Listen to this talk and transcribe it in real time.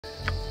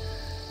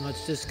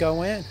Let's just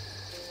go in.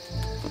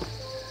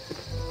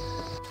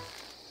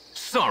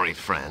 Sorry,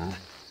 friend,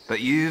 but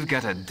you've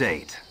got a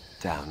date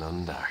down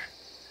under.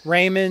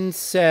 Raymond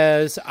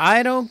says,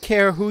 I don't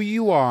care who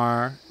you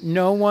are.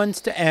 No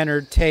one's to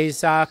enter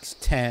Tazok's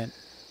tent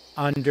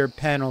under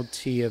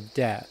penalty of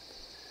death.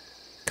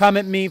 Come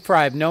at me, for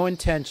I have no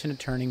intention of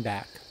turning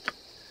back.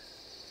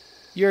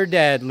 You're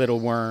dead, little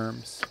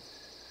worms.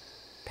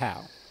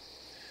 Pow.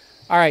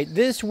 All right,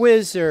 this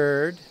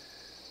wizard...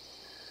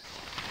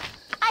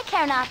 I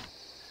care not.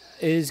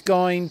 ...is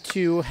going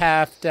to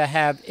have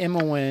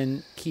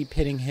Imoen keep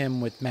hitting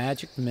him with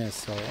magic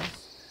missiles.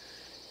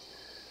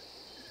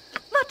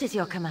 What is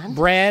your command?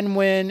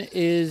 Branwen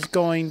is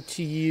going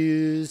to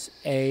use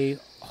a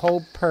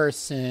whole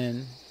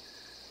person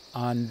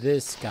on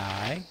this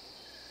guy.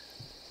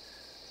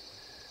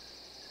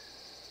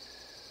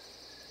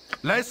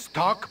 Let's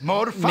talk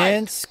more fight.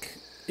 Minsk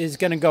is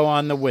going to go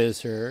on the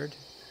wizard.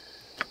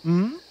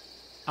 Hmm?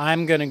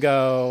 I'm going to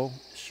go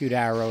shoot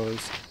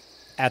arrows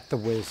at the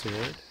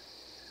wizard.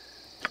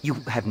 You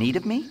have need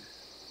of me?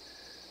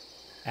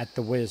 At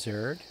the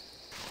wizard.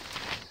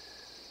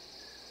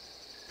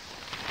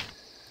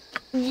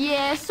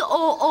 Yes,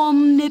 O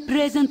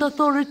omnipresent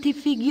authority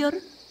figure.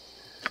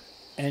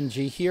 And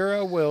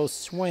Jihira will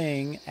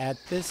swing at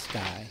this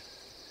guy.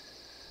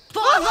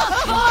 For the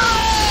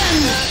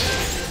fun!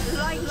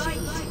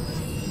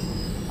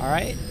 All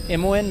right,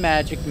 Imoen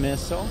magic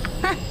missile.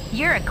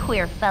 You're a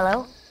queer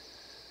fellow.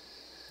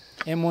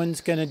 Imoen's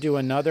going to do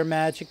another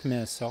magic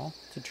missile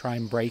to try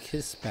and break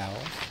his spell.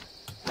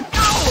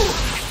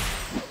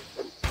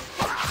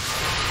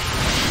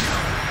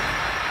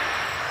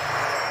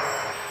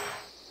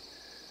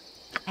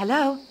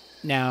 Hello?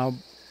 Now,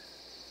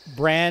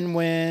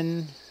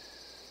 Branwen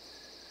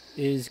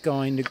is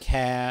going to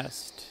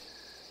cast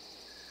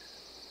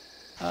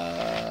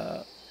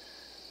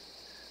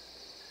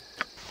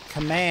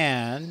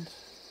command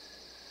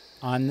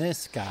on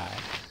this guy.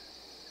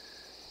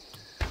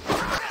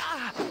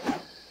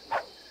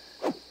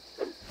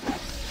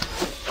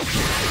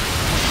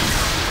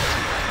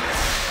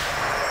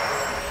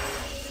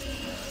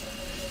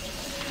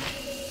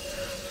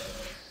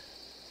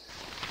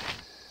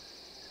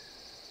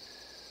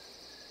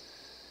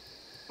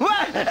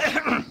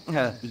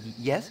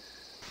 Yes?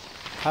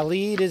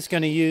 Khalid is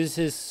going to use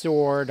his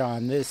sword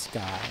on this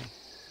guy.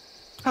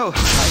 Oh, my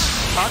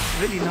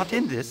heart's really not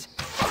in this.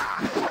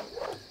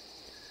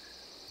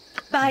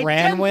 By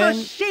Branwen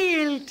temper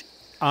shield.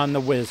 on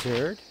the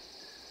wizard.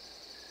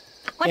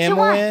 What you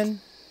want? Imoen,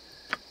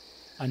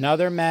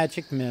 another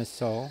magic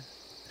missile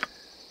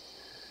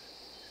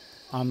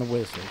on the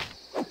wizard.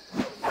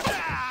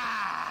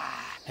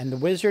 And the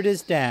wizard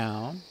is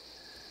down.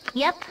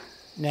 Yep.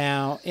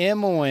 Now,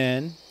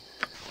 Imoen,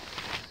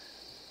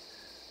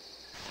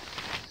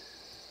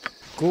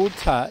 Ghoul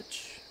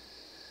Touch.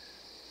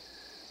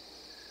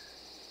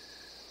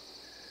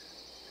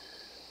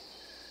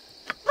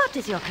 What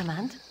is your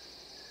command?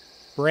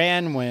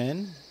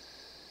 Branwen,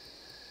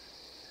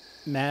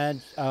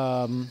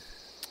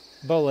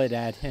 bullet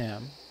at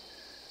him.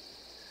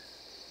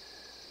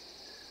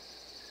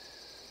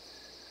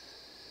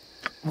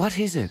 What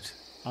is it?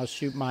 I'll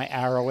shoot my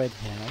arrow at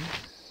him.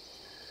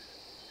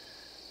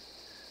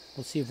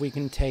 We'll see if we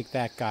can take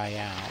that guy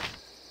out.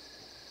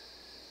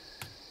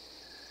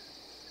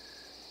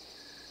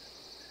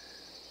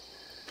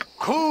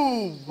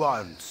 Who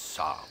wants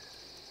some?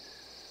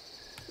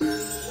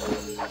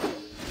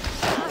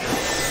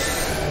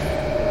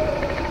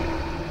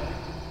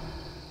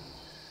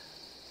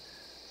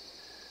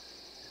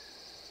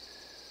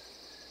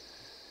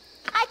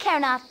 I care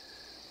not.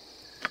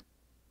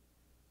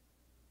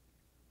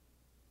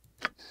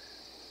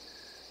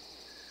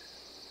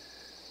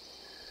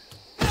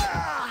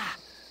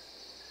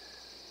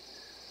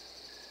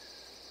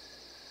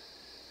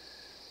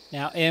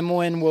 Now,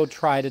 Imoen will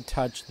try to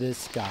touch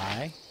this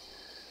guy.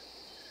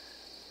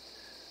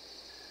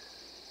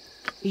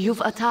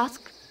 You've a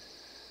task?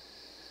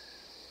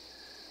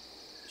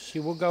 She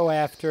will go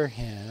after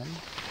him.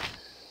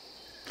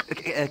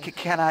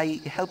 Can I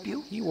help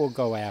you? He will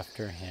go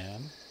after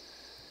him.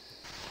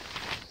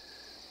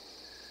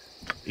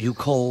 You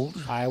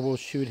cold? I will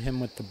shoot him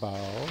with the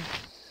bow.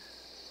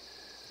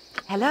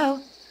 Hello?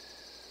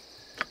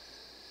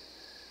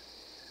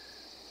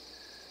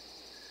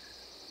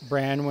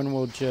 Branwen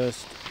will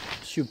just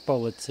shoot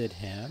bullets at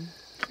him.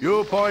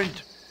 You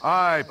point,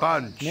 I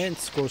punch.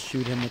 Minsk will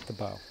shoot him with the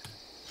bow.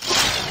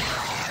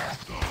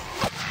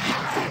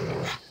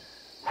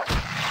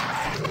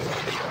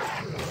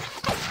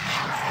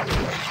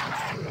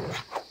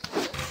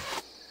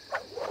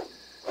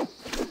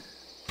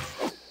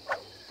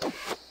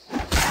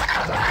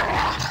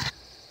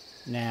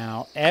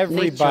 Now,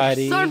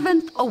 everybody Nature's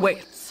servant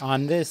awaits.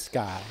 on this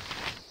guy.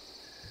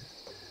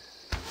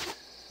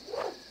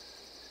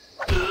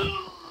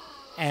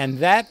 And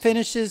that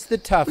finishes the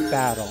tough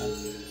battle.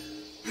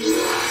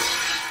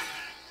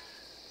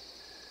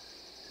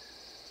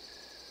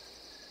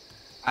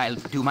 I'll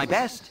do my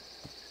best.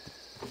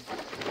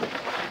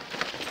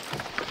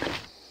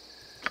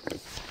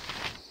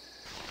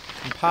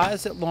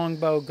 Composite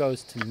longbow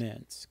goes to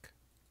Minsk.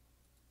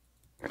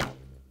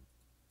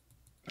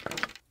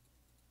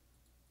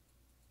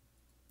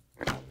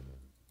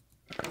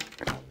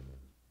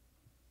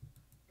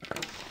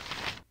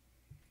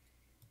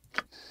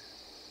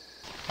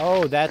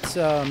 Oh, that's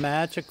a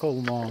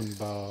magical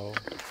longbow.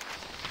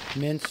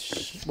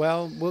 Minsk,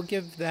 well, we'll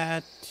give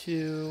that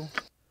to...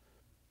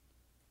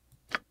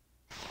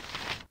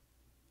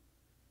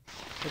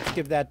 Let's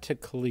give that to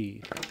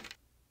Khalid.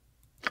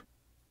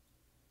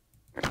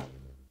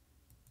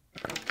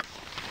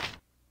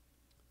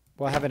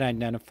 We'll have it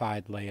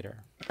identified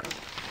later.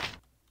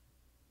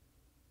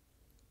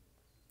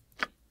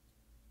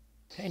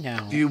 Okay,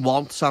 now. Do you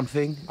want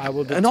something? I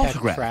will detect an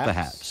autograph, traps.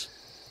 perhaps.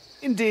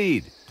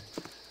 Indeed.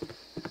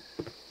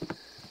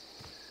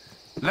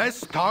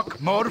 Less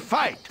talk, more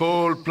fight.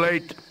 Full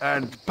plate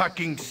and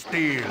packing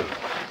steel.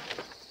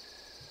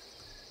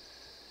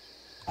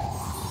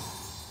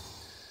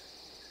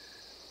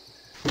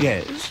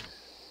 Yes.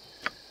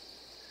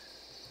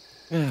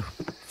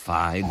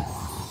 Fine.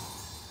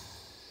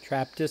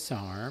 Trap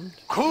disarmed.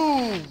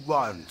 Cool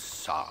one,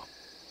 sir.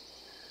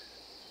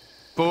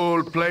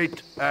 Full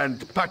plate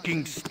and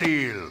packing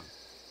steel.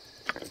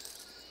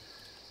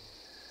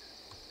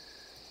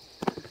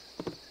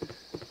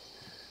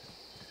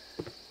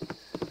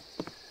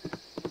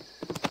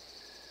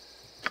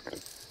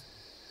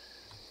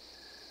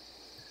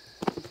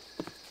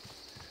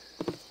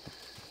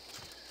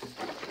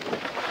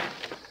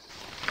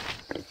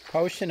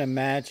 Potion of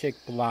magic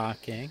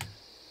blocking.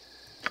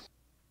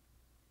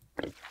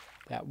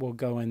 That will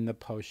go in the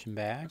potion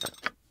bag.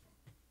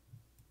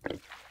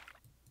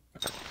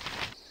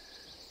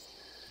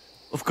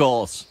 Of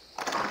course.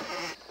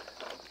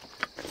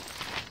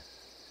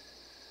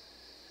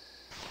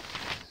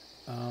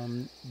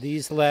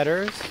 These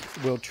letters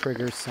will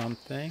trigger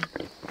something.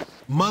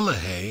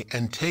 Mullahay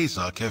and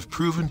Tazok have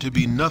proven to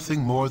be nothing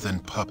more than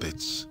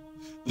puppets.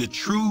 The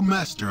true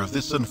master of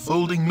this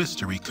unfolding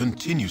mystery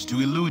continues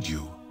to elude you.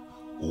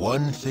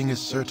 One thing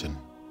is certain.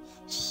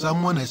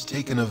 Someone has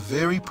taken a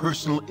very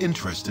personal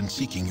interest in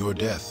seeking your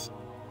death.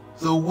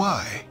 Though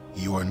why,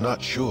 you are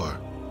not sure.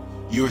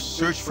 Your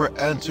search for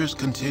answers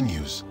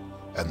continues,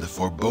 and the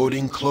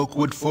foreboding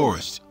Cloakwood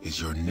Forest is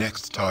your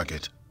next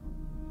target.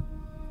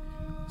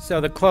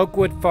 So the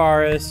Cloakwood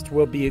Forest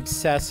will be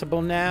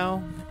accessible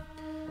now.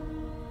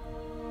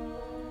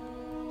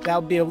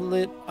 That'll be a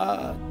little...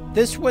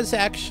 this was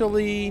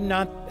actually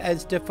not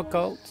as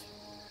difficult.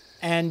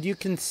 And you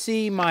can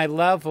see my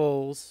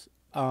levels.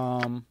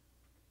 I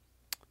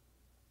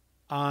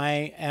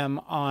am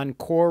on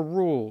core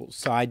rules,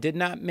 so I did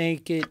not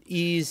make it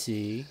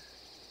easy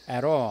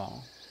at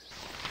all.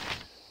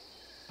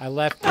 I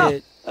left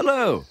it...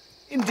 Hello.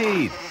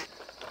 Indeed.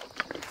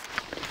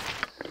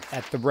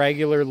 At the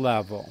regular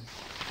level.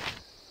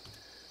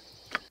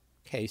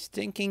 Okay,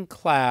 Stinking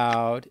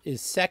Cloud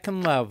is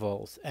second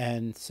levels,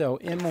 and so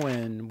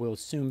Imwin will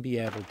soon be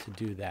able to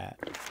do that.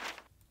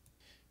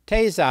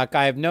 Tazok,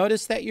 I have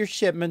noticed that your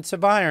shipments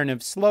of iron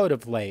have slowed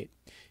of late.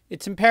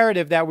 It's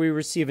imperative that we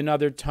receive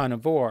another ton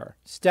of ore.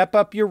 Step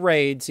up your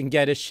raids and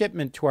get a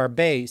shipment to our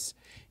base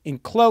in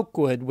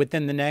Cloakwood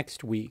within the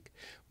next week.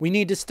 We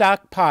need to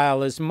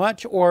stockpile as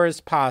much ore as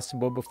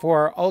possible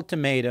before our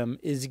ultimatum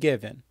is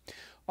given.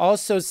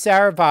 Also,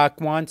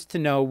 Saravak wants to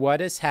know what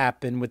has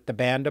happened with the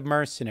band of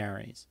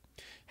mercenaries.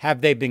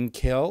 Have they been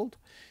killed?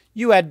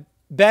 You had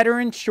better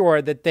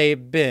ensure that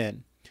they've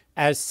been,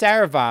 as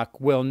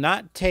Saravak will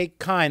not take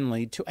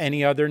kindly to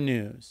any other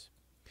news.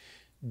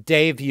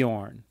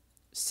 Daviorn.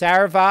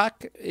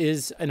 Saravak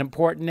is an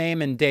important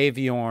name, and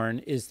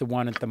Daviorn is the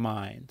one at the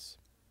mines.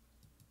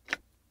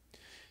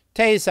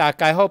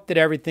 Tazok, I hope that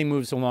everything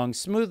moves along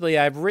smoothly.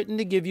 I've written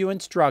to give you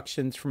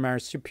instructions from our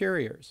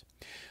superiors.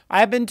 I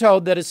have been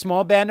told that a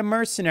small band of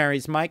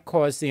mercenaries might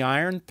cause the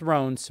Iron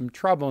Throne some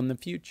trouble in the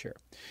future.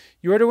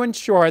 You are to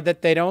ensure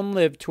that they don't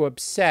live to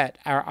upset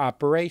our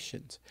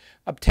operations.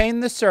 Obtain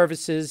the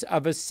services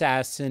of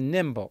Assassin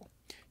Nimble.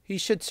 He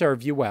should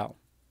serve you well.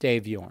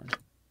 Daviorn.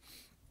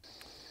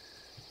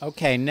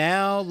 Okay,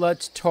 now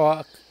let's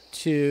talk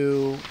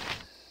to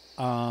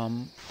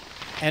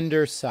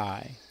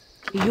Endersai.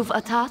 You've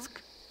a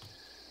task?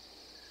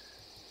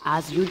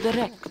 As you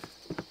direct.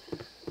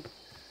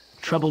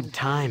 Troubled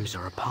times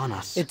are upon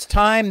us. It's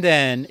time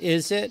then,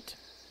 is it?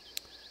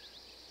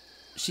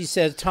 She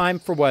says, time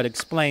for what?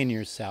 Explain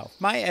yourself.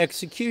 My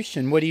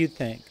execution, what do you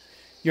think?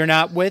 You're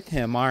not with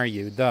him, are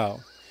you,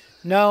 though?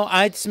 No,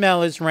 I'd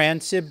smell his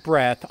rancid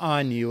breath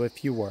on you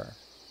if you were.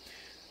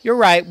 You're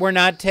right, we're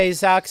not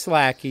Tazok's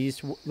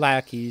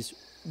lackeys.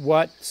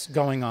 What's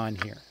going on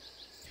here?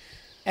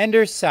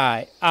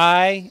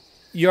 Endersai,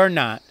 you're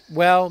not.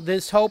 Well,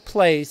 this whole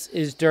place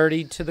is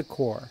dirty to the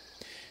core.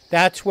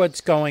 That's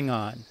what's going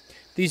on.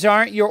 These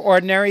aren't your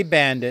ordinary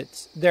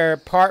bandits. They're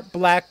part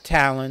Black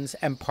Talons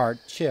and part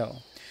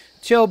Chill.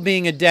 Chill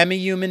being a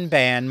demi-human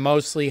band,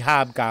 mostly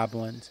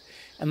hobgoblins,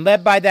 and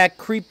led by that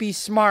creepy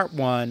smart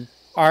one,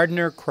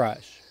 Ardner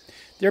Crush.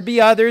 There be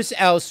others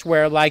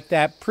elsewhere like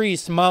that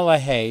priest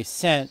Mullahay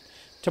sent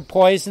to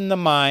poison the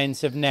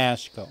minds of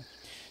Nashkel.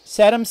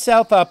 set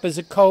himself up as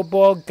a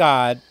kobold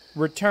god,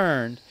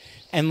 returned,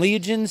 and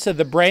legions of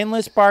the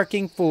brainless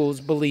barking fools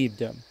believed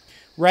him,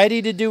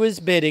 ready to do his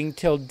bidding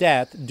till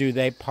death do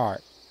they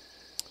part.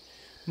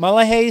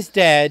 Mullahay's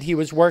dead. He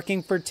was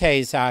working for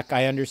Tazok,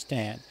 I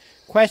understand.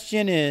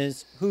 Question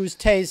is, who's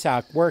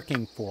Tazok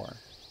working for?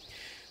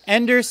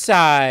 Ender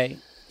Sai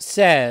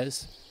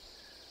says,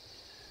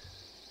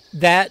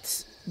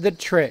 that's the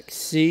trick,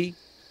 see?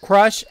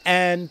 Crush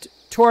and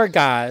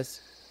Torgaz,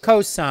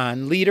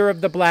 Kosan, leader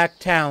of the Black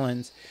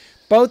Talons,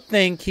 both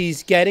think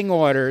he's getting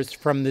orders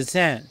from the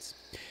Zens.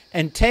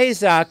 And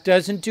Tazok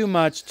doesn't do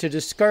much to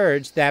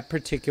discourage that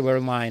particular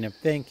line of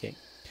thinking.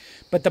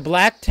 But the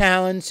Black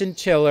Talons and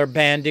Chill are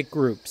bandit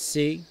groups,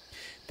 see?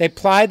 They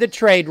ply the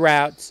trade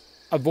routes,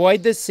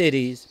 avoid the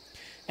cities,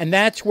 and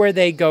that's where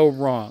they go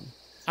wrong.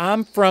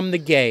 I'm from the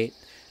gate,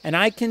 and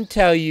I can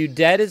tell you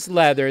dead as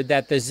leather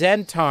that the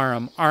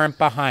Zentarum aren't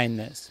behind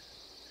this.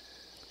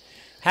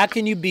 How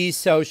can you be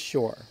so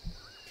sure?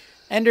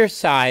 Ender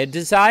Sai, a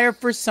desire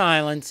for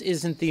silence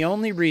isn't the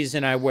only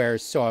reason I wear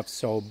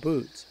soft-soled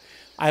boots.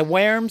 I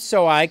wear 'em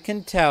so I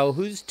can tell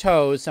whose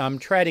toes I'm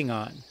treading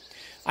on.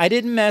 I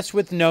didn't mess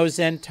with no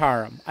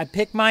Zentarum. I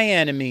picked my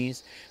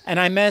enemies, and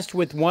I messed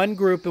with one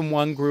group and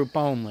one group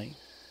only.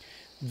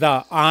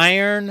 The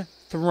Iron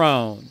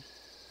Throne.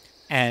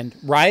 And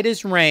right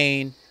as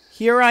rain,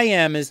 here I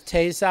am as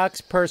Tazok's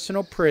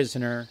personal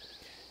prisoner.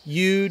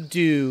 You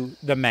do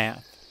the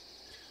math.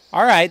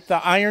 All right,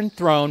 the Iron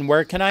Throne,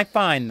 where can I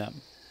find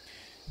them?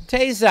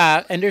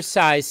 Tazok, Ender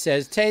Sai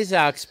says,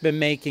 Tazok's been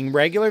making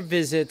regular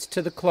visits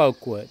to the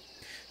Cloakwood.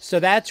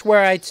 So that's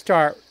where I'd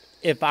start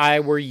if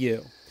I were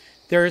you.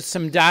 There are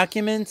some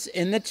documents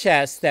in the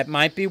chest that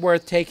might be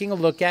worth taking a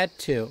look at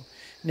too.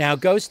 Now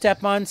go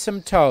step on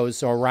some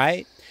toes, all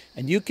right?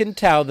 And you can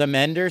tell them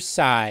Ender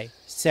Sai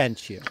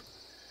sent you.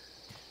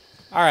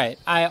 All right,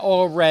 I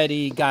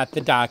already got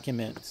the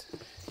documents.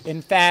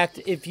 In fact,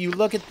 if you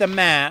look at the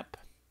map,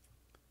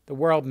 the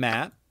world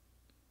map,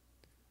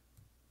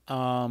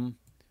 the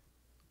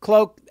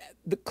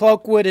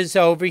Cloakwood is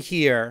over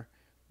here.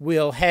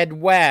 We'll head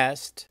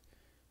west,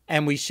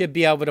 and we should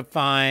be able to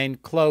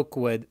find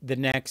Cloakwood, the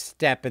next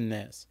step in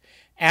this.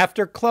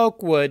 After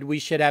Cloakwood, we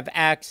should have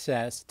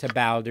access to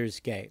Baldur's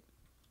Gate.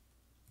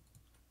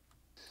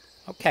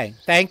 Okay,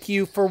 thank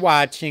you for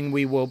watching.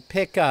 We will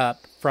pick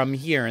up from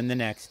here in the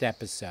next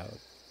episode.